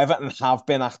yeah, if Everton have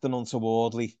been acting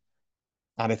untowardly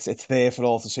and it's there for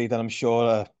all to see, then I'm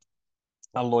sure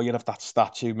a lawyer of that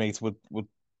statue, mate, would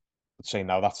say,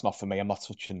 no, that's not for me. I'm not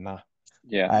touching that.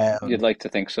 yeah. You'd Um, like to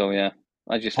think so, yeah.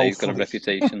 As you say, he's got a Hopefully.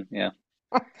 reputation. Yeah,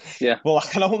 yeah, Well, I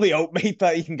can only hope, mate,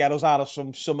 that he can get us out of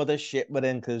some of this shit we're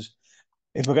in, because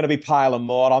if we're going to be piling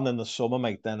more on in the summer,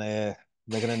 mate, then we're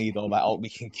going to need all that help we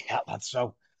can get, lad.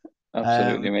 So,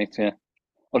 absolutely, um, mate. Yeah.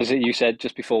 What is it you said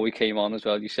just before we came on as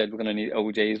well? You said we're going to need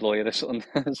OJ's lawyer or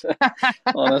something.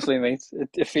 Honestly, mate,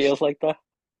 it feels like that. It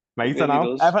mate, I really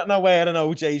know. does. Everton are wearing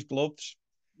OJ's gloves.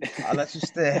 Let's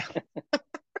just, I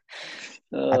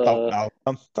don't Uh,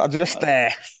 know. I'm just,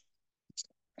 mate,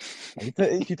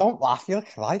 if you don't laugh, you'll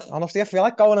cry. Honestly, I feel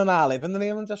like going in our living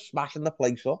room and just smashing the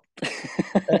place up.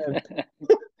 Um,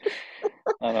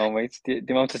 I know, mate. The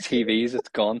amount of TVs that's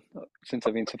gone since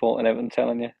I've been supporting Everton,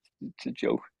 telling you, it's a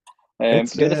joke.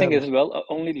 it's, The other thing is as well,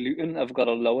 only Luton have got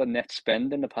a lower net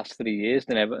spend in the past 3 years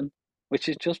than Everton, which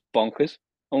is just bonkers.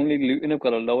 Only Luton have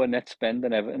got a lower net spend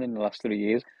than Everton in the last 3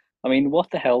 years. I mean, what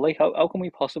the hell? Like, how can we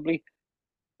possibly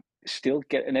still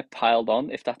getting it piled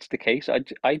on if that's the case?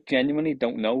 I genuinely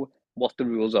don't know what the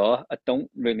rules are. I don't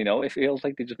really know. It feels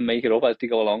like they just make it up as they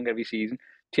go along every season.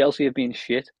 Chelsea have been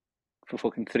shit for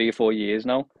fucking 3 or 4 years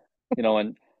now,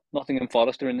 and Nottingham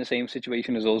Forest are in the same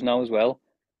situation as us now as well.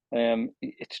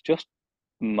 It's just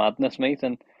madness, mate.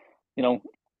 And you know,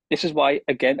 this is why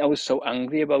again I was so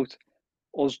angry about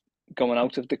us going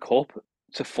out of the cup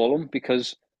to Fulham,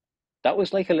 because that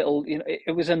was like a little,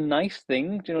 it was a nice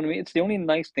thing. Do you know what I mean? It's the only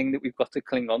nice thing that we've got to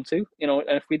cling on to, and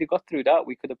if we'd have got through that,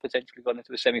 we could have potentially gone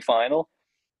into a semi-final,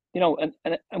 and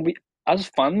we, as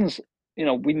fans,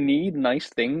 we need nice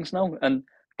things now, and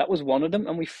that was one of them,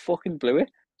 and we fucking blew it.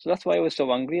 So that's why I was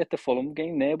so angry at the Fulham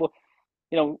game there. But,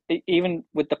 even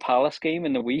with the Palace game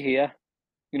in the week here,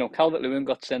 Calvert-Lewin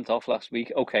got sent off last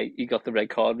week. Okay, he got the red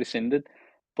card rescinded,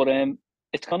 but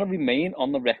it's going to remain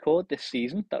on the record this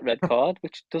season, that red card,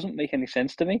 which doesn't make any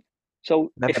sense to me.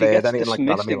 So if never he heard gets anything like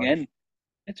that in dismissed my life. again,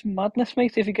 it's madness,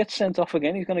 mate. If he gets sent off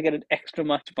again, he's going to get an extra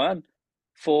match ban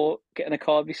for getting a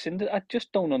card rescinded. I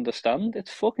just don't understand.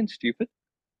 It's fucking stupid.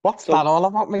 What's that So all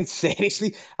about, mate?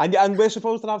 Seriously? And we're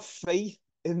supposed to have faith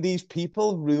in these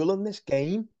people ruling this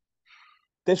game.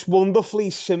 This wonderfully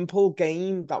simple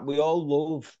game that we all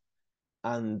love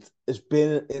and has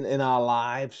been in our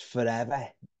lives forever.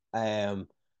 And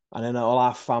in all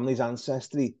our family's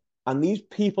ancestry. And these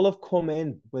people have come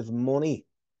in with money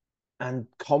and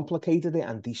complicated it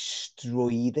and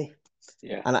destroyed it.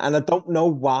 yeah, And I don't know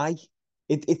why.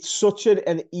 It's such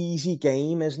an easy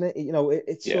game, isn't it?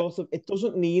 It's yeah, sort of, it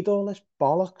doesn't need all this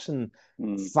bollocks and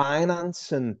mm,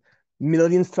 finance and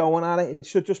millions thrown at it. It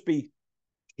should just be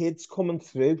kids coming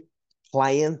through,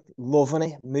 playing, loving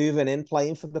it, moving in,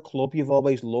 playing for the club you've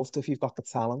always loved if you've got the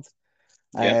talent.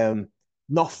 yeah, Um,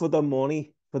 Not for the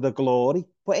money, for the glory.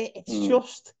 But it's mm,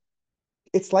 just,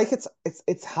 it's like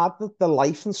it's had the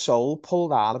life and soul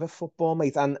pulled out of it, football,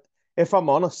 mate. And if I'm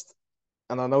honest,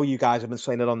 and I know you guys have been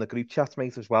saying it on the group chat,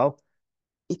 mate, as well.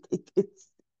 It's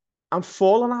I'm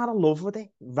falling out of love with it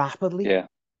rapidly. yeah,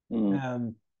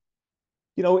 mm,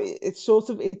 It's sort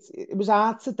of it was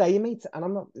hard today, mate. And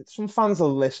I'm not. Some fans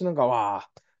will listen and go,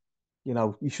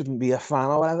 you shouldn't be a fan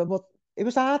or whatever. But it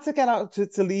was hard to get out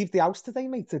to leave the house today,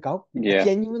 mate. To go yeah.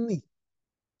 genuinely.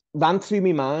 ran through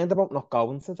my mind about not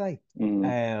going today.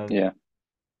 Yeah.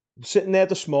 Sitting there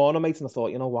this morning, mate, and I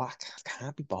thought, you know what, I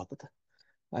can't be bothered.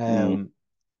 Mm.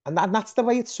 And that's the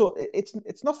way it's so.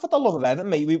 It's not for the love of Everton,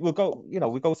 mate. We go,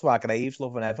 we go to our graves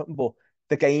loving Everton, but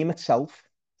the game itself,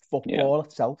 Yeah. football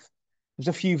itself, there's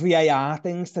a few VAR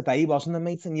things today, wasn't there,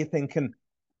 mate? And you're thinking,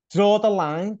 draw the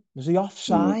line. Was he Mm.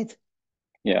 offside?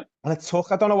 Yeah. And it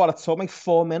took, I don't know what it took me,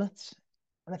 4 minutes.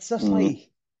 And it's just Mm.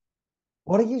 like,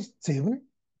 what are you doing?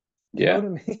 Do you know Yeah. what I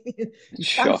mean? It's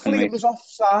shocking, Thankfully, it mate. was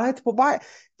offside. But why? If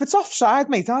it's offside,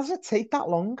 mate, how does it take that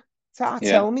long? Yeah.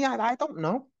 Tell me, I don't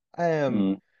know.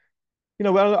 Mm.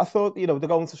 Well, I thought, they're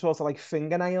going to sort of like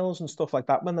fingernails and stuff like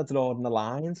that when they're drawing the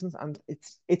lines, and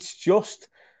it's just,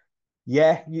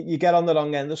 yeah, you get on the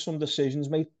wrong end of some decisions,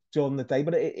 mate, during the day,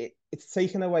 but it's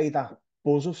taking away that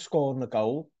buzz of scoring a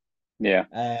goal. Yeah.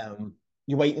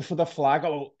 You're waiting for the flag.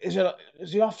 Oh, is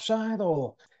he offside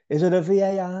or is it a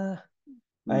VAR?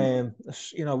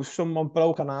 Mm. Someone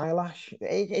broke an eyelash.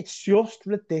 It's just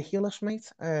ridiculous,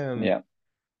 mate. Yeah.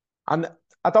 And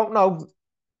I don't know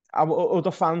how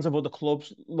other fans of other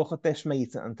clubs look at this,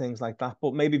 mate, and things like that.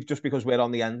 But maybe just because we're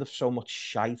on the end of so much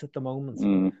shite at the moment.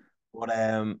 Mm. But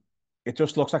it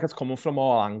just looks like it's coming from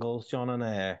all angles, John,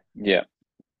 and Yeah.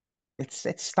 it's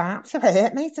starting to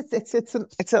hurt, mate.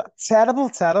 It's a terrible,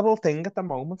 terrible thing at the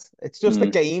moment. It's just a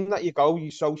Mm. game that you go, you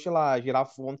socialise, you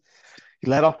have fun, you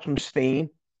let off some steam.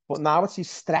 But now it's you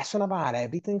stressing about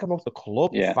everything, about the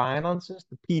club, the Yeah. finances,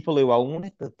 the people who own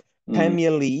it, the Mm.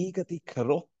 Premier League, are they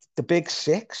corrupt, the big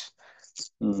six.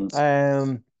 Mm.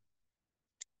 Um,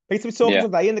 Mate, we talking Yeah.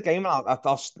 today in the game, and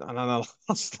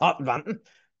I'll start ranting.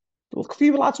 Look, a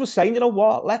few lads were saying, you know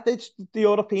what, let the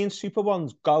European Super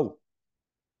ones go.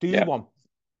 Do Yeah. one.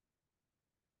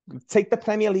 Take the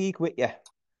Premier League with you.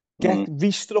 Mm.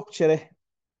 Restructure it.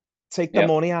 Take the Yeah.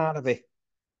 money out of it.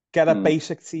 Get a Mm.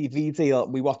 basic TV deal.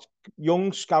 We watch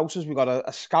young scousers. We got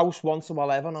a scouse 1 to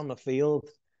 11 on the field.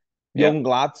 Yeah. Young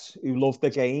lads who love the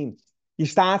game. You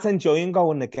start enjoying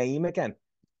going the game again.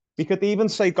 We could even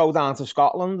say go down to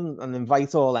Scotland and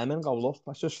invite all them and go, look,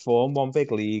 let's just form one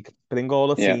big league, bring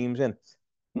all the Yeah. teams in,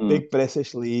 Mm. big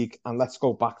British league, and let's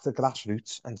go back to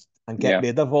grassroots and get Yeah.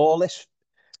 rid of all this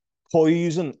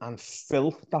poison and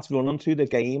filth that's running through the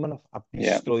game and have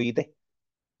Yeah. destroyed it.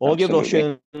 All your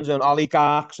Absolutely. Russians and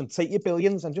oligarchs, and take your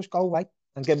billions and just go away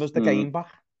and give us the Mm. game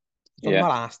back. I'm Yeah.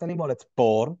 not asked anymore. It's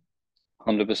boring.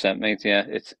 100%, mate. Yeah.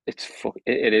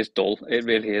 It is dull. It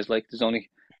really is. Like there's only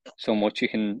so much you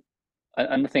can.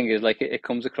 And the thing is, like, it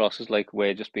comes across as like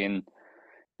we're just being,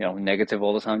 negative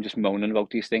all the time, just moaning about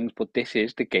these things. But this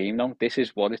is the game now. This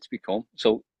is what it's become.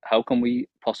 So how can we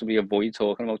possibly avoid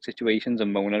talking about situations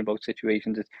and moaning about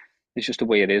situations? It's just the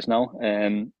way it is now.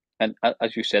 And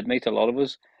as you said, mate, a lot of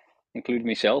us, including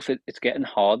myself, it's getting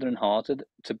harder and harder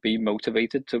to be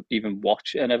motivated to even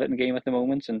watch an Everton game at the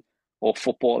moment, and or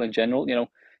football in general.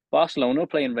 Barcelona are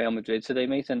playing Real Madrid today,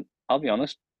 mate, and I'll be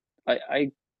honest,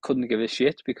 I couldn't give a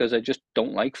shit because I just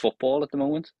don't like football at the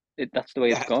moment. That's the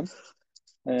way it's Yeah. gone.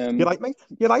 You're Um, right, mate.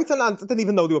 You're right, and I didn't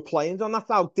even know they were playing. John, that's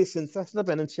how disinterested I've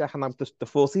been in checking out the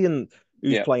footy and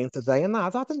who's yeah, playing today and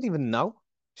that. I didn't even know.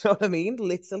 You know what I mean?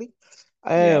 Literally.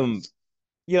 yeah, Um,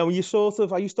 I used to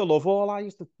love I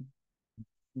used to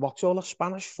watch all the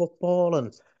Spanish football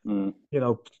and,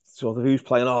 mm, sort of who's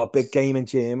playing a big game in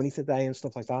Germany today and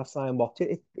stuff like that. Try and watch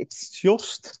it. It's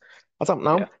just, I don't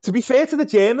know. yeah, To be fair to the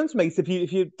Germans, mate, if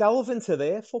you delve into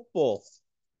their football,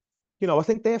 I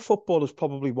think their football is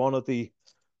probably one of the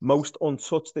most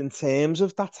untouched in terms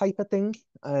of that type of thing.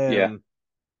 yeah,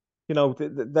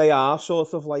 They are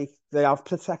sort of like they have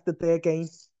protected their game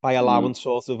by mm, allowing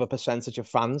sort of a percentage of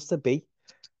fans to be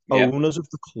yeah, owners of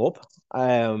the club.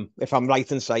 If I'm right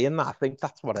in saying that, I think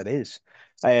that's what it is.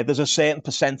 There's a certain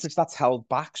percentage that's held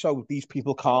back, so these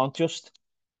people can't just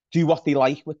do what they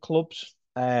like with clubs.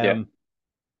 yeah,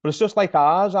 But it's just like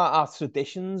our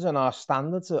traditions and our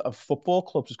standards of football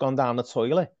clubs has gone down the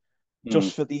toilet mm,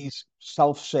 just for these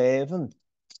self-serving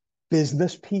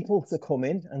business people to come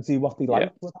in and do what they yeah,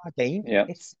 like with our game. yeah,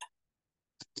 It's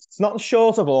not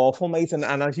short of awful, mate. And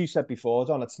as you said before,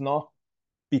 John, it's not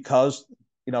because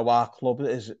our club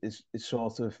is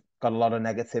sort of got a lot of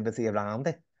negativity around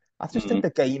it. I just think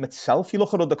mm, the game itself. You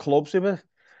look at other clubs who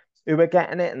are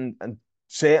getting it, and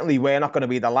certainly we're not going to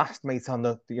be the last, mate, on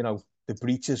the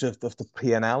breaches of the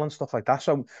P&L and stuff like that.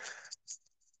 So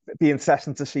it'd be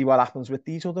interesting to see what happens with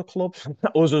these other clubs,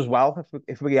 us as well,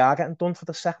 if we are getting done for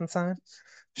the second time.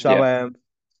 So yeah,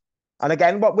 and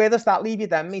again, where does that leave you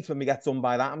then, mate, when we get done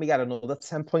by that and we get another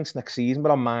 10 points next season,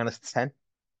 but on -10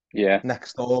 yeah.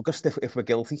 next August if we're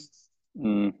guilty?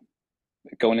 Mm.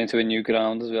 Going into a new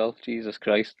ground as well. Jesus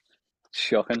Christ, it's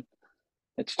shocking.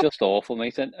 It's just awful,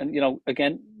 mate. And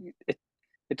again,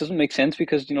 it doesn't make sense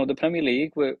because the Premier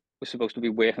League we're supposed to be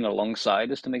working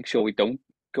alongside us to make sure we don't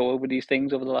go over these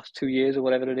things over the last 2 years or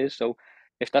whatever it is. So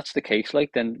if that's the case,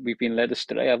 like, then we've been led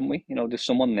astray, haven't we? There's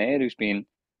someone there who's been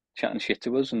chatting shit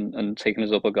to us and taking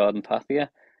us up a garden path here.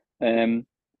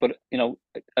 But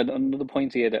another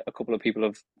point here that a couple of people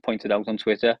have pointed out on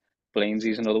Twitter,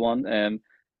 Blainesy's another one.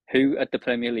 Who at the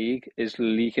Premier League is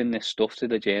leaking this stuff to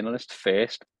the journalists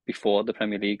first before the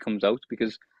Premier League comes out?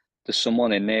 Because there's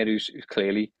someone in there who's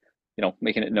clearly,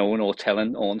 making it known or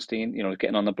telling Ornstein,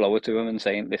 getting on the blower to him and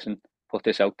saying, "Listen, put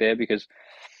this out there," because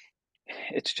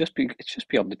it's just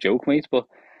beyond the joke, mate. But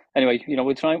anyway,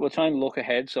 we're trying to look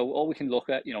ahead. So all we can look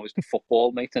at, is the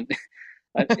football, mate, and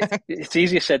it's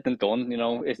easier said than done.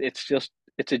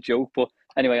 It's a joke. But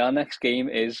anyway, our next game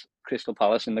is Crystal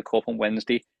Palace in the Cup on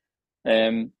Wednesday.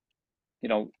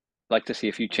 Like to see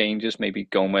a few changes. Maybe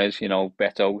Gomez,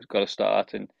 Beto's got to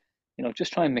start, and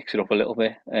just try and mix it up a little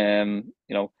bit.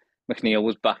 McNeil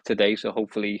was back today, so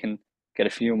hopefully he can get a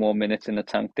few more minutes in the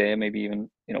tank there. Maybe even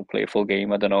play a full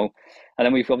game. I don't know. And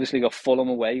then we've obviously got Fulham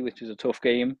away, which is a tough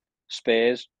game.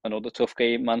 Spurs, another tough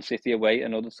game. Man City away,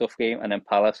 another tough game, and then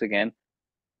Palace again.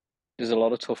 There's a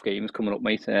lot of tough games coming up,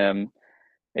 mate.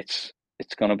 It's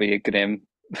going to be a grim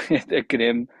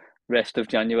rest of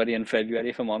January and February,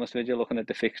 if I'm honest with you, looking at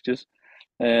the fixtures.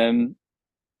 So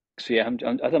yeah,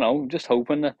 I don't know. I'm just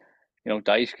hoping that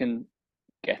Dice can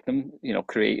get them,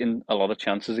 creating a lot of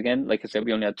chances again. Like I said,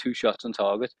 we only had 2 shots on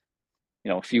target.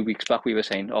 A few weeks back we were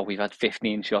saying, oh, we've had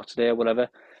 15 shots there, whatever.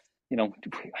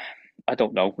 I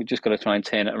don't know. We just got to try and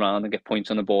turn it around and get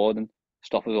points on the board and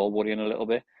stop us all worrying a little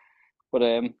bit. But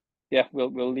yeah,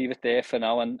 we'll leave it there for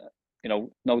now, and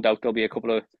no doubt there'll be a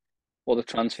couple of other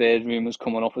transfer rumours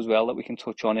coming up as well that we can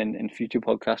touch on in future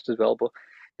podcasts as well. But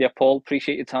yeah, Paul,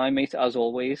 appreciate your time, mate, as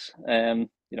always. And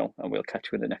we'll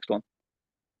catch you in the next one.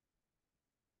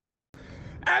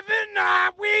 Evan,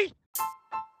 are we?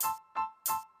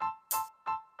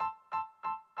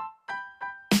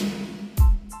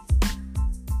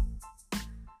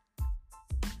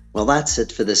 Well, that's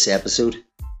it for this episode.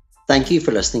 Thank you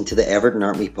for listening to the Everton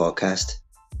Aren't We podcast.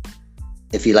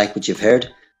 If you like what you've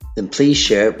heard, then please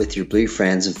share it with your blue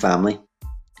friends and family.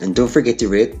 And don't forget to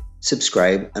rate,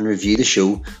 subscribe and review the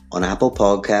show on Apple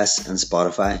Podcasts and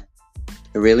Spotify.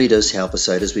 It really does help us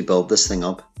out as we build this thing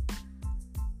up.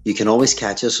 You can always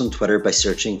catch us on Twitter by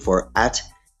searching for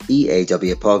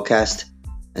 @EAW Podcast.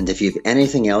 And if you have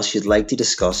anything else you'd like to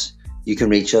discuss, you can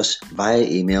reach us via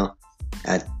email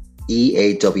at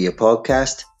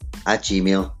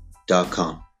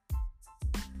eawpodcast@gmail.com.